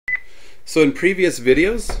So in previous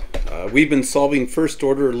videos, we've been solving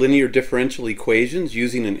first-order linear differential equations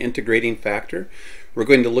using an integrating factor. We're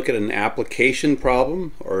going to look at an application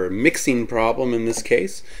problem, or a mixing problem in this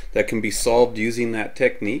case, that can be solved using that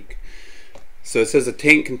technique. So it says a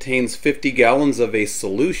tank contains 50 gallons of a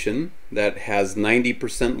solution that has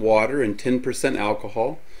 90% water and 10%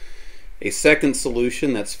 alcohol. A second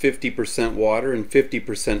solution that's 50% water and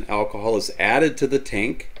 50% alcohol is added to the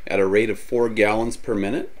tank at a rate of 4 gallons per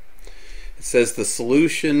minute. It says the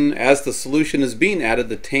solution, as the solution is being added,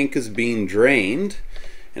 the tank is being drained,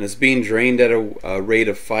 and it's being drained at a rate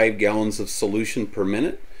of 5 gallons of solution per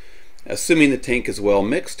minute. Assuming the tank is well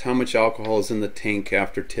mixed, how much alcohol is in the tank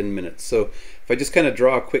after 10 minutes? So if I just kind of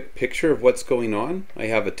draw a quick picture of what's going on, I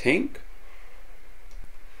have a tank.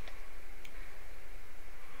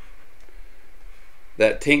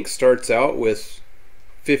 That tank starts out with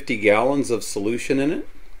 50 gallons of solution in it,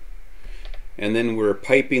 and then we're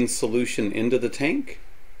piping solution into the tank,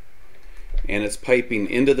 and it's piping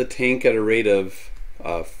into the tank at a rate of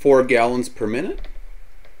 4 gallons per minute.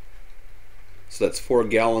 So that's 4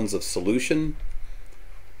 gallons of solution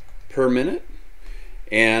per minute,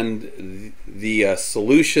 and the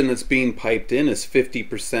solution that's being piped in is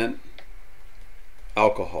 50%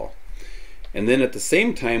 alcohol. And then at the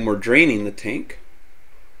same time we're draining the tank.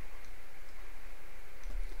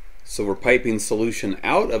 So we're piping solution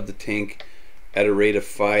out of the tank at a rate of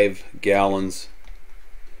 5 gallons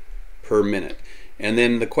per minute. And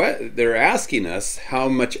then they're asking us how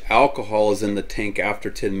much alcohol is in the tank after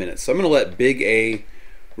 10 minutes. So I'm going to let big A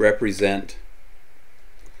represent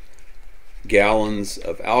gallons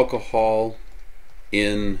of alcohol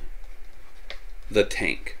in the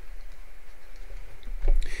tank.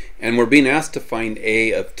 And we're being asked to find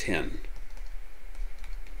A of 10.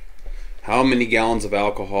 How many gallons of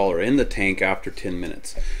alcohol are in the tank after 10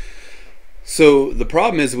 minutes? So the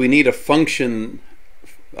problem is we need a function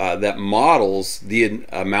that models the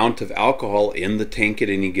amount of alcohol in the tank at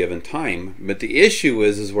any given time. But the issue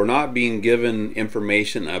is we're not being given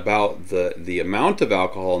information about the amount of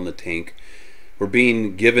alcohol in the tank. We're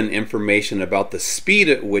being given information about the speed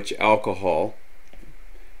at which alcohol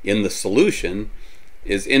in the solution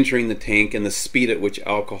is entering the tank and the speed at which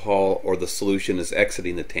alcohol or the solution is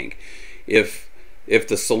exiting the tank. If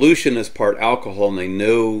the solution is part alcohol and they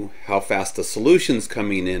know how fast the solution is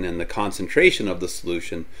coming in and the concentration of the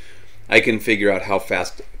solution, I can figure out how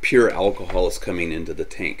fast pure alcohol is coming into the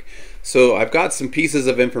tank. So I've got some pieces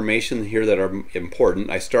of information here that are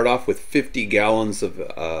important. I start off with 50 gallons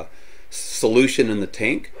of solution in the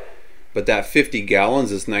tank, but that 50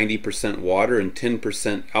 gallons is 90% water and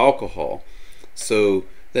 10% alcohol. So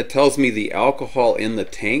that tells me the alcohol in the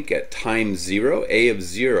tank at time 0, A of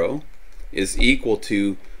 0, is equal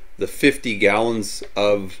to the 50 gallons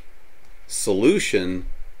of solution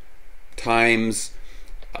times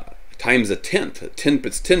a tenth.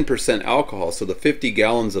 It's 10% alcohol, so the 50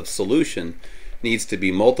 gallons of solution needs to be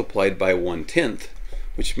multiplied by 1/10,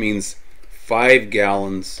 which means 5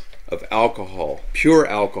 gallons of alcohol, pure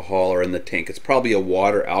alcohol, are in the tank. It's probably a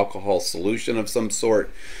water alcohol solution of some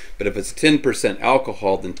sort, but if it's 10%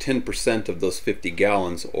 alcohol, then 10% of those 50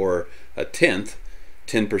 gallons, or a tenth,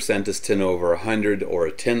 10% is 10 over 100, or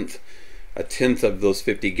a tenth of those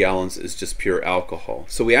 50 gallons is just pure alcohol.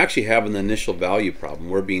 So we actually have an initial value problem.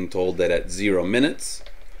 We're being told that at 0 minutes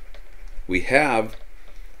we have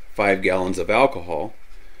 5 gallons of alcohol,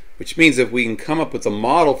 which means if we can come up with a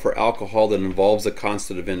model for alcohol that involves a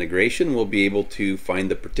constant of integration, we'll be able to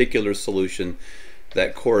find the particular solution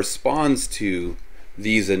that corresponds to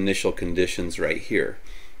these initial conditions right here.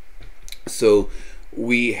 So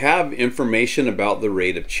we have information about the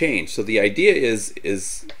rate of change. So the idea is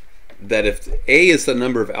that if A is the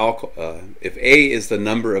number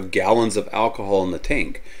of gallons of alcohol in the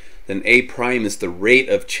tank, then A prime is the rate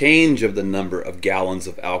of change of the number of gallons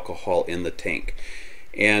of alcohol in the tank.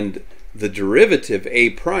 And the derivative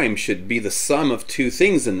A prime should be the sum of two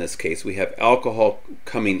things in this case. We have alcohol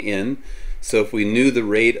coming in, so if we knew the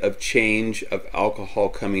rate of change of alcohol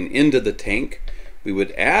coming into the tank, we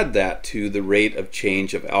would add that to the rate of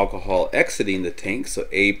change of alcohol exiting the tank, so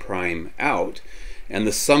A prime out, and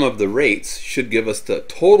the sum of the rates should give us the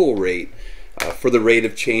total rate for the rate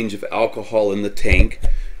of change of alcohol in the tank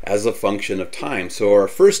as a function of time. So our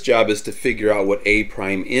first job is to figure out what A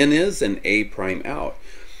prime in is and A prime out.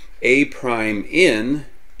 A prime in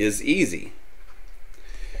is easy.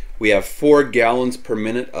 We have 4 gallons per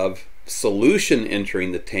minute of solution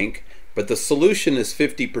entering the tank, but the solution is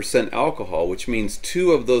 50% alcohol, which means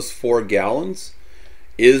 2 of those 4 gallons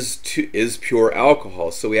is pure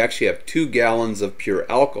alcohol. So we actually have 2 gallons of pure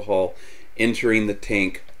alcohol entering the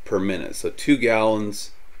tank per minute. So 2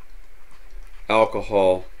 gallons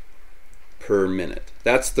alcohol per minute.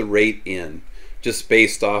 That's the rate in, just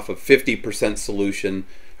based off of 50% solution,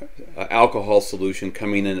 alcohol solution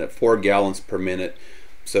coming in at 4 gallons per minute.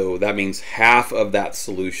 So that means half of that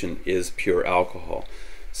solution is pure alcohol.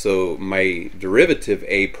 So my derivative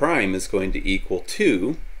A prime is going to equal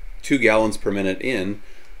 2 gallons per minute in,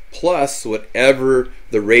 plus whatever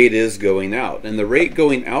the rate is going out. And the rate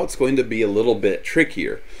going out is going to be a little bit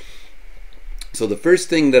trickier. So the first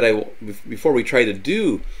thing that before we try to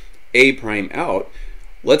do A prime out,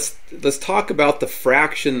 let's talk about the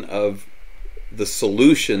fraction of the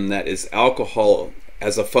solution that is alcohol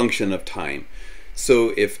as a function of time.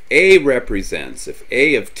 So if A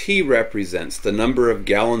of T represents the number of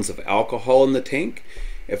gallons of alcohol in the tank,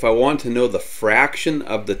 if I want to know the fraction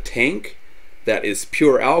of the tank that is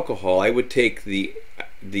pure alcohol, I would take the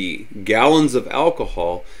gallons of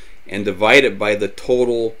alcohol and divide it by the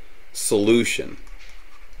total solution.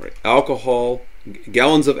 Right?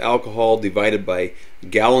 Gallons of alcohol divided by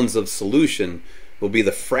gallons of solution will be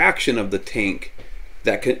the fraction of the tank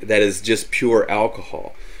that is just pure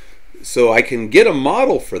alcohol. So I can get a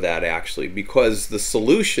model for that actually, because the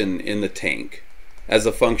solution in the tank as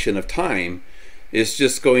a function of time is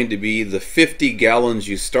just going to be the 50 gallons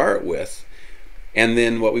you start with. And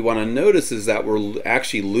then what we want to notice is that we're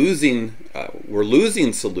actually losing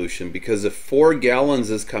solution, because if 4 gallons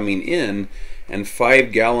is coming in and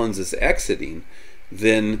 5 gallons is exiting,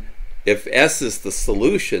 then if S is the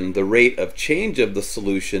solution, the rate of change of the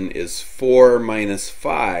solution is 4 minus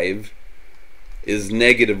 5 is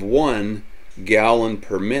 -1 gallon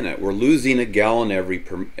per minute. We're losing a gallon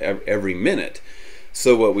every minute.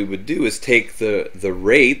 So what we would do is take the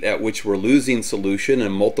rate at which we're losing solution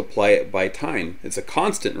and multiply it by time. It's a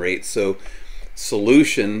constant rate, so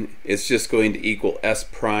solution is just going to equal S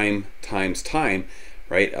prime times time,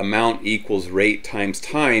 right? Amount equals rate times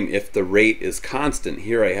time if the rate is constant.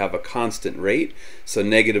 Here I have a constant rate, so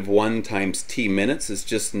 -1 times T minutes is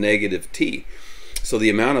just -T. So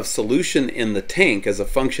the amount of solution in the tank as a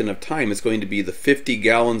function of time is going to be the 50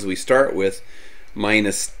 gallons we start with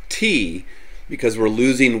minus T, because we're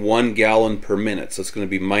losing 1 gallon per minute. So it's going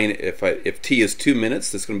to be if T is 2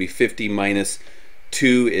 minutes, that's going to be 50 minus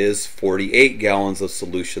 2 is 48 gallons of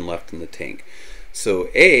solution left in the tank. So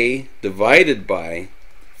A divided by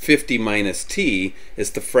 50 minus T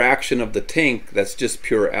is the fraction of the tank that's just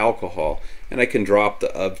pure alcohol. And I can drop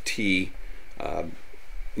the of T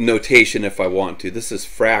notation if I want to. This is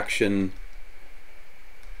fraction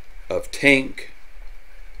of tank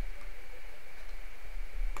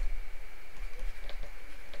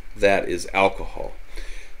that is alcohol.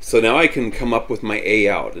 So now I can come up with my A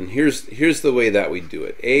out, and here's the way that we do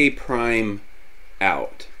it. A prime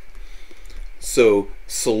out. So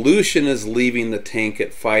solution is leaving the tank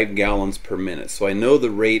at 5 gallons per minute. So I know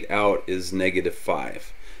the rate out is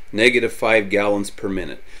 -5. -5 gallons per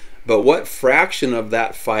minute. But what fraction of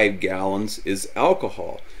that 5 gallons is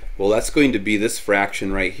alcohol? Well, that's going to be this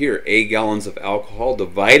fraction right here. A gallons of alcohol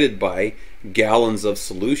divided by gallons of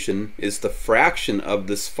solution is the fraction of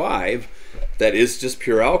this 5 that is just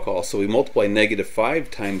pure alcohol. So we multiply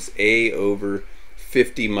 -5 times A over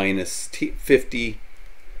 50 minus T,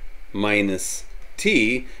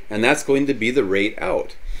 and that's going to be the rate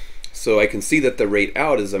out. So I can see that the rate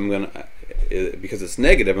out is, because it's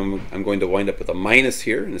negative, I'm going to wind up with a minus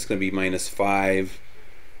here, and it's going to be -5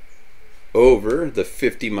 over the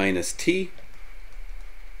 50 minus T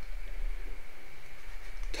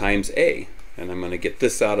times A. And I'm going to get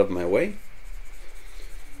this out of my way.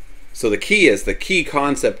 So the key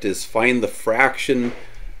concept is find the fraction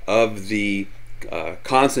of the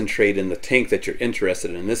concentrate in the tank that you're interested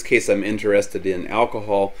in. In this case, I'm interested in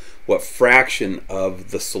alcohol. What fraction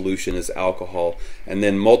of the solution is alcohol? And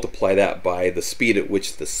then multiply that by the speed at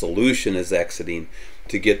which the solution is exiting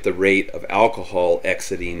to get the rate of alcohol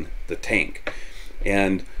exiting the tank.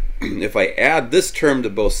 And if I add this term to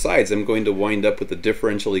both sides, I'm going to wind up with the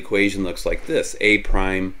differential equation looks like this. A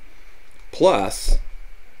prime plus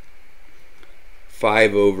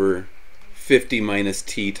 5 over 50 minus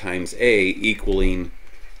T times A equaling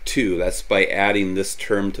 2. That's by adding this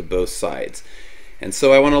term to both sides. And so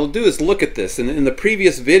what I want to do is look at this. And in the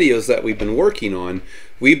previous videos that we've been working on,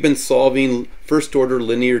 we've been solving first order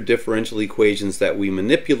linear differential equations that we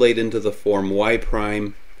manipulate into the form y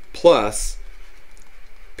prime plus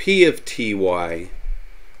P of Ty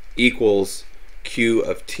equals Q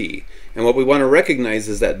of T. And what we want to recognize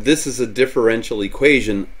is that this is a differential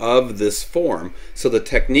equation of this form. So the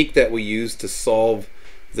technique that we use to solve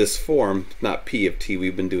this form, not P of T,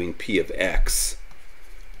 we've been doing P of X.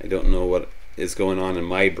 I don't know what is going on in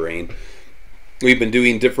my brain. we've been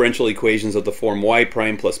doing differential equations of the form y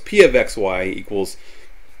prime plus p of xy equals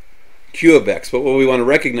q of x. But what we want to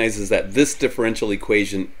recognize is that this differential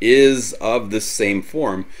equation is of this same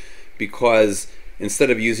form, because instead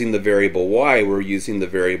of using the variable y, we're using the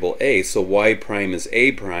variable a. So y prime is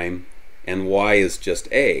a prime and y is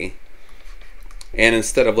just a. And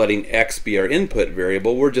instead of letting x be our input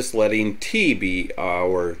variable, we're just letting t be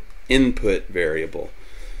our input variable.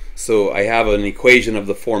 So I have an equation of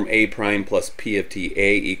the form a prime plus p of t,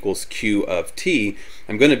 a equals q of t.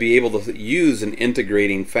 I'm going to be able to use an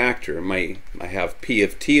integrating factor. I have p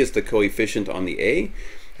of t as the coefficient on the a,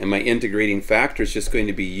 and my integrating factor is just going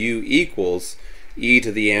to be u equals e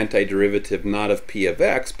to the antiderivative not of p of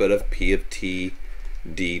x but of p of t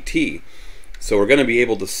dt. So we're going to be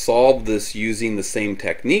able to solve this using the same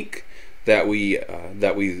technique that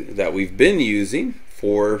we've been using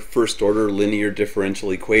for first order linear differential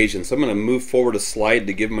equations. So I'm going to move forward a slide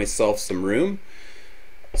to give myself some room.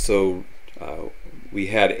 So we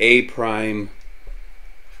had a prime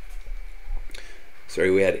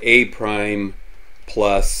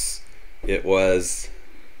plus, it was,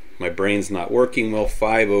 my brain's not working well,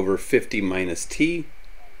 5 over 50 minus t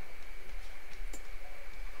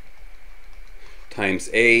times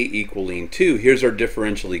a equaling 2. Here's our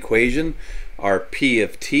differential equation. Our p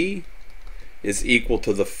of t is equal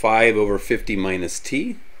to the 5 over 50 minus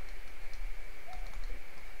t.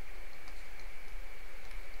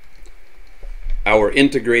 Our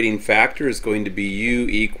integrating factor is going to be u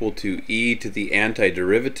equal to e to the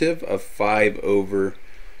antiderivative of 5 over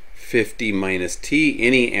 50 minus t,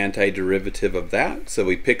 any antiderivative of that. So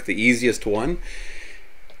we pick the easiest one.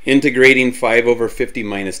 Integrating 5 over 50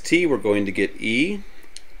 minus t, we're going to get e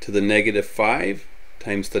to the negative 5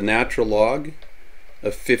 times the natural log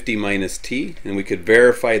of 50 minus t, and we could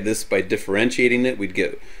verify this by differentiating it. We'd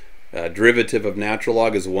get derivative of natural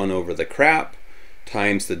log is 1 over the crap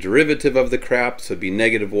times the derivative of the crap, so it'd be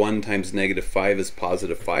negative 1 times negative 5 is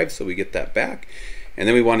positive 5, so we get that back. And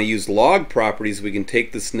then we want to use log properties. We can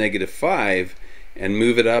take this negative 5 and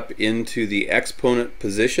move it up into the exponent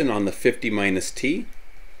position on the 50 minus t.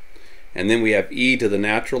 And then we have e to the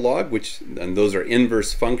natural log, and those are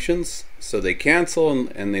inverse functions, so they cancel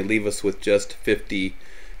and they leave us with just 50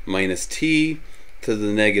 minus t to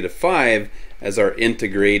the negative 5 as our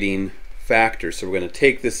integrating factor. So we're going to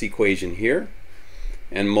take this equation here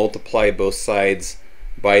and multiply both sides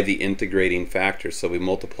by the integrating factor. So we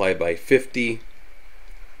multiply by 50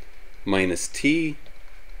 minus t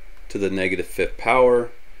to the negative 5th power,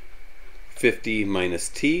 50 minus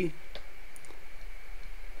t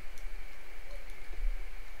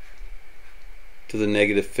to the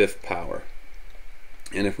negative 5th power.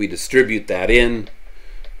 And if we distribute that in,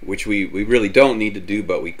 which we really don't need to do,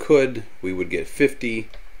 but we could, we would get 50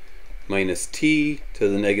 minus t to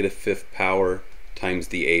the negative 5th power times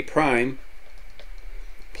the a prime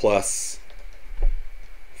plus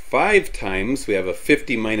 5 times, we have a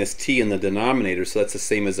 50 minus t in the denominator, so that's the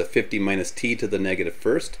same as a 50 minus t to the negative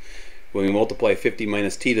 1st. When we multiply 50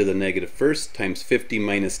 minus t to the negative 1st times 50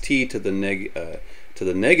 minus t to the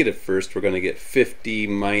negative 1st, we're going to get 50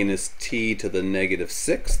 minus t to the negative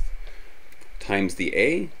 6th times the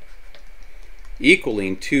a,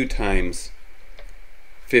 equaling 2 times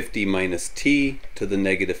 50 minus t to the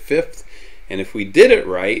negative 5th. And if we did it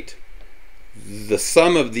right, the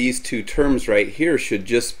sum of these two terms right here should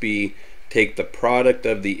just be take the product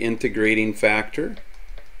of the integrating factor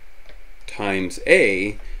times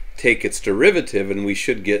a, take its derivative, and we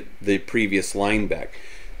should get the previous line back.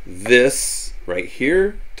 This right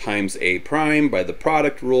here times a prime by the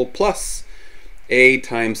product rule plus a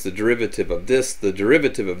times the derivative of this. The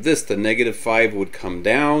derivative of this, the negative 5 would come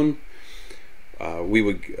down. We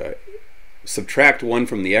would subtract 1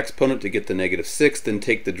 from the exponent to get the negative 6, then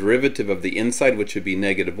take the derivative of the inside, which would be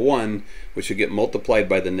negative 1, which would get multiplied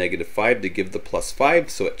by the negative 5 to give the plus 5,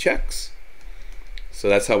 so it checks. So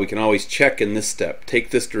that's how we can always check in this step. Take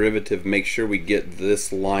this derivative, make sure we get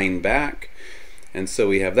this line back. And so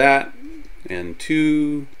we have that, and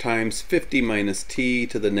 2 times 50 minus t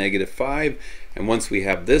to the negative 5. And once we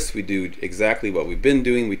have this, we do exactly what we've been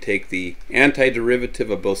doing. We take the antiderivative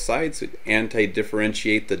of both sides, so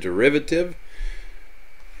anti-differentiate the derivative.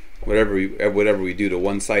 Whatever we do to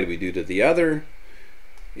one side, we do to the other.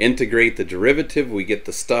 Integrate the derivative, we get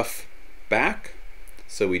the stuff back.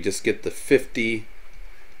 So we just get the 50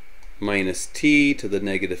 minus t to the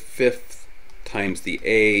negative 5th times the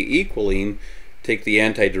a equaling, take the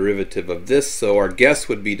antiderivative of this. So our guess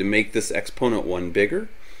would be to make this exponent 1 bigger.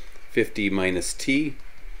 50 minus t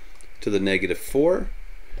to the negative 4,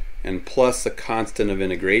 and plus a constant of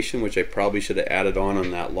integration, which I probably should have added on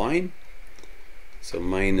that line. So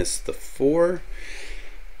minus the 4.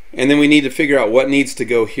 And then we need to figure out what needs to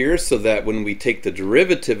go here so that when we take the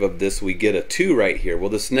derivative of this, we get a 2 right here. Well,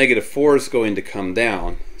 this negative 4 is going to come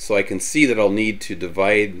down. So I can see that I'll need to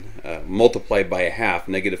divide, multiply by a half.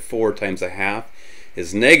 Negative 4 times a half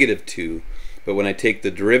is negative 2. But when I take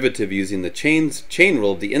the derivative using the chain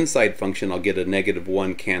rule of the inside function, I'll get a negative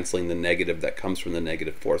 1 canceling the negative that comes from the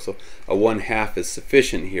negative 4. So a 1/2 is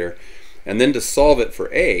sufficient here. And then to solve it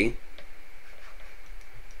for a,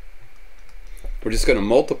 we're just going to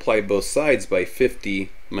multiply both sides by 50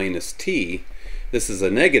 minus t. This is a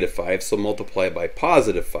negative 5, so multiply by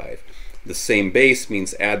positive 5. The same base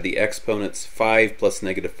means add the exponents. 5 plus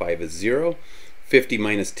negative 5 is 0. 50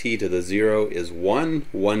 minus t to the 0 is 1.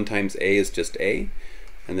 1 times a is just a.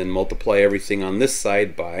 And then multiply everything on this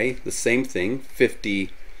side by the same thing, 50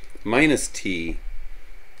 minus t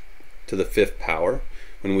to the 5th power.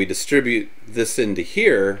 When we distribute this into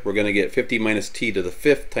here, we're going to get 50 minus t to the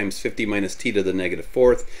 5th times 50 minus t to the negative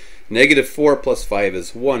 4th. Negative 4 plus 5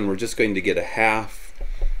 is 1. We're just going to get a half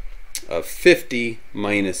of 50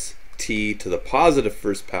 minus t to the positive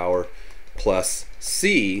 1st power plus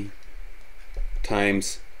c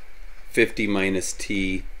times 50 minus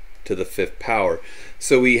t to the 5th power.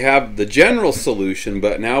 So we have the general solution,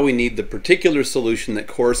 but now we need the particular solution that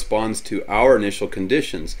corresponds to our initial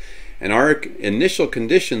conditions. And our initial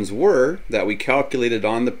conditions were, that we calculated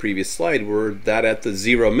on the previous slide, were that at the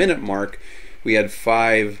 0-minute mark we had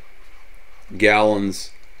 5 gallons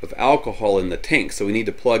of alcohol in the tank. So we need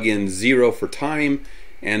to plug in 0 for time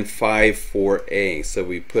and 5 for a. So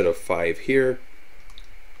we put a 5 here.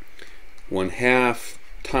 1/2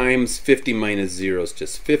 times 50 minus 0 is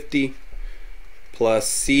just 50, plus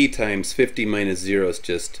c times 50 minus 0 is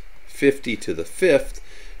just 50 to the 5th.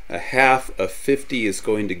 A half of 50 is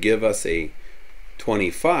going to give us a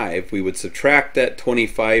 25. We would subtract that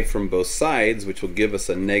 25 from both sides, which will give us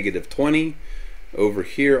a negative 20 over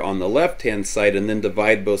here on the left hand side, and then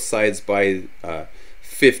divide both sides by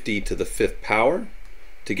 50 to the 5th power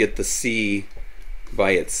to get the c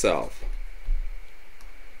by itself.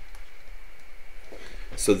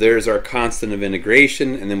 So there's our constant of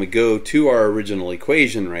integration, and then we go to our original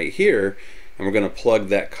equation right here, and we're going to plug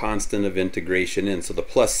that constant of integration in. So the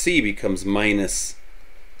plus c becomes minus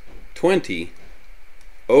 20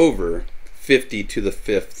 over 50 to the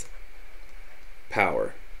 5th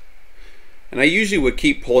power. And I usually would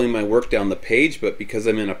keep pulling my work down the page, but because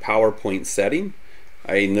I'm in a PowerPoint setting,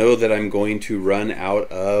 I know that I'm going to run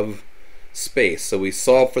out of space. So we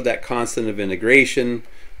solve for that constant of integration.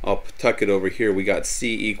 I'll tuck it over here. We got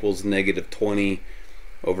c equals negative 20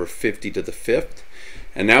 over 50 to the 5th.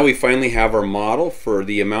 And now we finally have our model for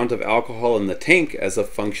the amount of alcohol in the tank as a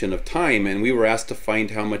function of time. And we were asked to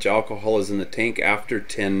find how much alcohol is in the tank after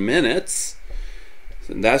 10 minutes.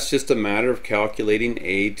 And that's just a matter of calculating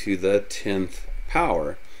a to the 10th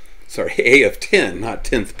power. Sorry, a of 10, not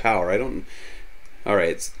 10th power. All right,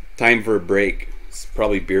 it's time for a break. It's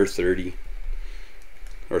probably beer 30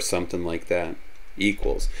 or something like that.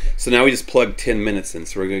 Equals. So now we just plug 10 minutes in.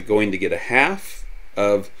 So we're going to get a half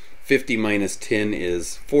of 50 minus 10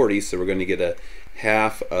 is 40. So we're going to get a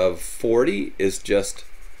half of 40 is just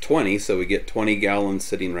 20. So we get 20 gallons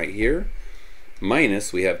sitting right here.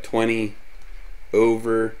 Minus, we have 20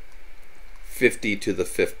 over 50 to the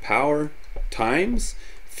 5th power times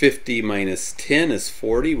 50 minus 10 is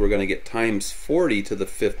 40. We're going to get times 40 to the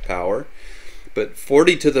 5th power. But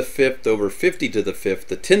 40 to the 5th over 50 to the 5th,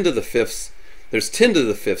 the 10 to the 5ths, there's 10 to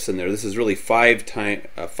the 5ths in there. This is really 5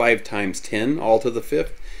 times 10 all to the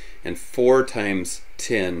 5th, and 4 times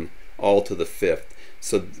 10 all to the 5th.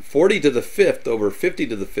 So 40 to the 5th over 50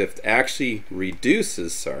 to the 5th actually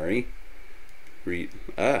reduces,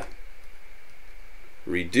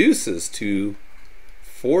 reduces to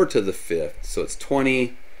 4 to the 5th. So it's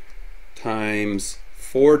 20 times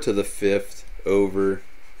 4 to the 5th over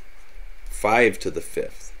 5 to the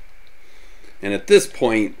 5th. And at this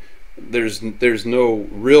point, there's no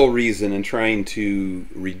real reason in trying to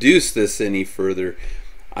reduce this any further.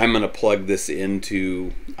 I'm going to plug this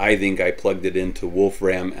into, I think I plugged it into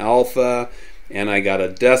Wolfram Alpha, and I got a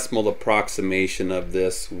decimal approximation of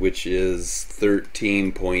this, which is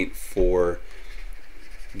 13.4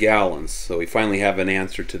 gallons. So we finally have an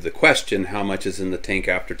answer to the question, how much is in the tank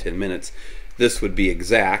after 10 minutes? This would be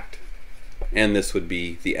exact, and this would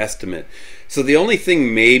be the estimate. So the only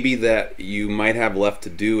thing maybe that you might have left to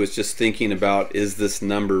do is just thinking about, is this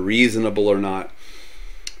number reasonable or not?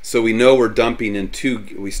 So we know we're dumping in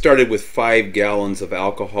we started with 5 gallons of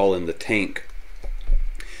alcohol in the tank.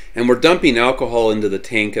 And we're dumping alcohol into the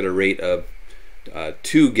tank at a rate of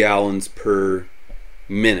 2 gallons per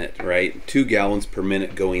minute, right? 2 gallons per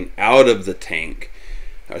minute going out of the tank.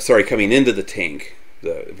 Sorry, coming into the tank.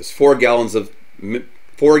 It was 4 gallons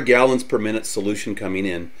per minute solution coming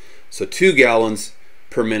in. So 2 gallons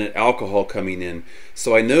per minute alcohol coming in.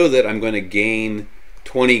 So I know that I'm going to gain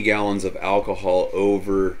 20 gallons of alcohol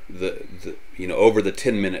over the over the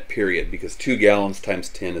 10-minute period, because 2 gallons times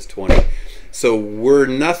 10 is 20. So were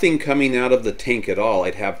nothing coming out of the tank at all,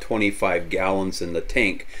 I'd have 25 gallons in the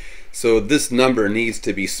tank. So this number needs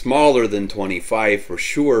to be smaller than 25 for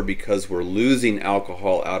sure, because we're losing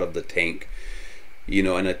alcohol out of the tank.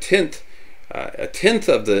 And a tenth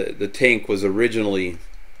of the tank was originally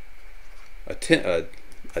a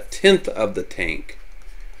tenth of the tank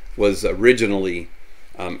was originally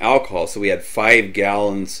alcohol. So we had 5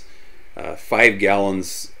 gallons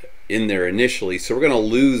in there initially. So we're going to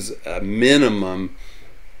lose a minimum.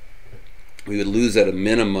 We would lose at a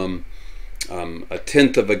minimum a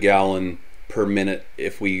tenth of a gallon per minute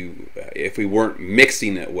if we weren't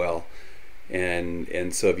mixing it well.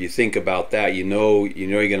 And so if you think about that, you're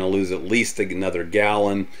going to lose at least another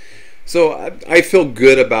gallon. So I feel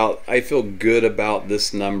good about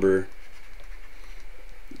this number.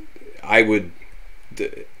 I would,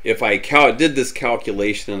 if I did this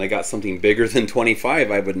calculation and I got something bigger than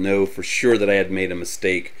 25, I would know for sure that I had made a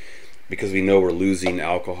mistake, because we know we're losing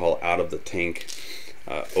alcohol out of the tank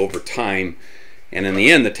over time. And in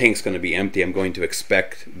the end, the tank's going to be empty. I'm going to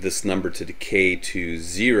expect this number to decay to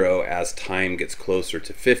 0 as time gets closer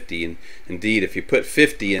to 50. And indeed, if you put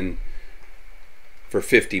 50 in for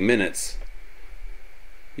 50 minutes,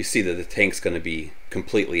 you see that the tank's going to be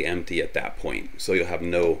completely empty at that point. So you'll have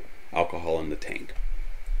no alcohol in the tank.